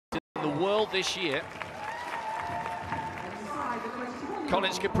the world this year.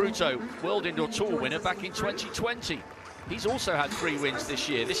 Collins Kipruto, World Indoor Tour winner back in 2020. He's also had 3 wins this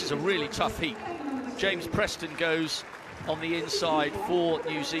year. This is a really tough heat. James Preston goes on the inside for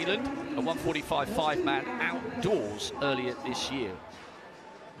New Zealand, a 145 5-man outdoors earlier this year.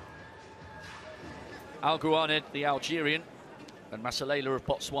 Al Gouaned, the Algerian, and Masalela of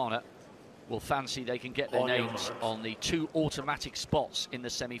Botswana will fancy they can get their names on the 2 automatic spots in the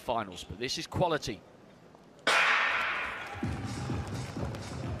semi-finals. But this is quality.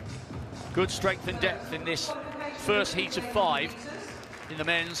 Good strength and depth in this first heat of 5 in the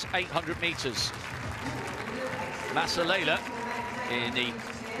men's 800 metres. Masalela in the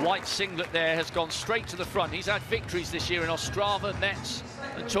white singlet there has gone straight to the front. He's had victories this year in Ostrava, Metz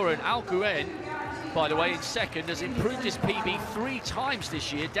and Turin. Al Gouaned, by the way, in second, has improved his PB 3 times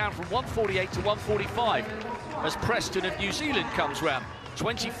this year, down from 148 to 145, as Preston of New Zealand comes round.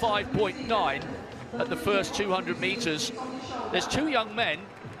 25.9 at the first 200 metres. There's 2 young men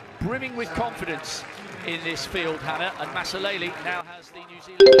brimming with confidence in this field, Hannah, and Masalela now has the New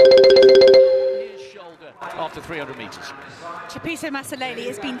Zealand on his shoulder after 300 metres. Chipito Masalela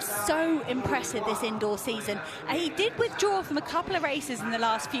has been so impressive this indoor season. He did withdraw from a couple of races in the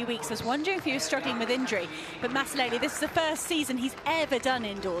last few weeks. I was wondering if he was struggling with injury, but Masalela, this is the first season he's ever done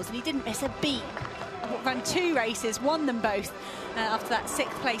indoors, and he didn't miss a beat. Ran 2 races, won them both after that 6th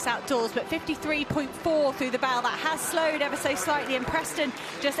place outdoors, but 53.4 through the bell. That has slowed ever so slightly, and Preston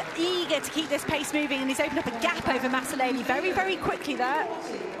just eager to keep this pace moving, and he's opened up a gap over Masalela very, very quickly there.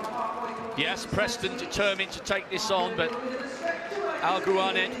 Yes, Preston determined to take this on, but Al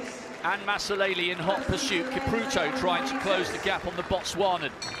Gouaned and Masalela in hot pursuit. Kipruto trying to close the gap on the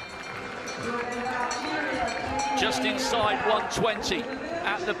Botswanan. Just inside 120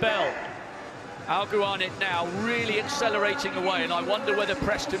 at the bell. Al Gouaned now really accelerating away, and I wonder whether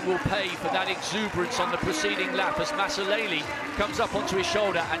Preston will pay for that exuberance on the preceding lap as Masalela comes up onto his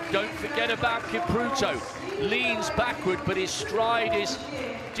shoulder. And don't forget about Kipruto. Leans backward, but his stride is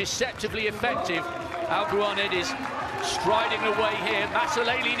deceptively effective. Al Gouaned is striding away here.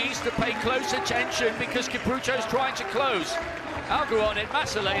 Masalela needs to pay close attention because Kipruto's trying to close. Al Gouaned,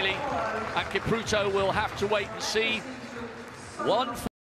 Masalela, and Kipruto will have to wait and see.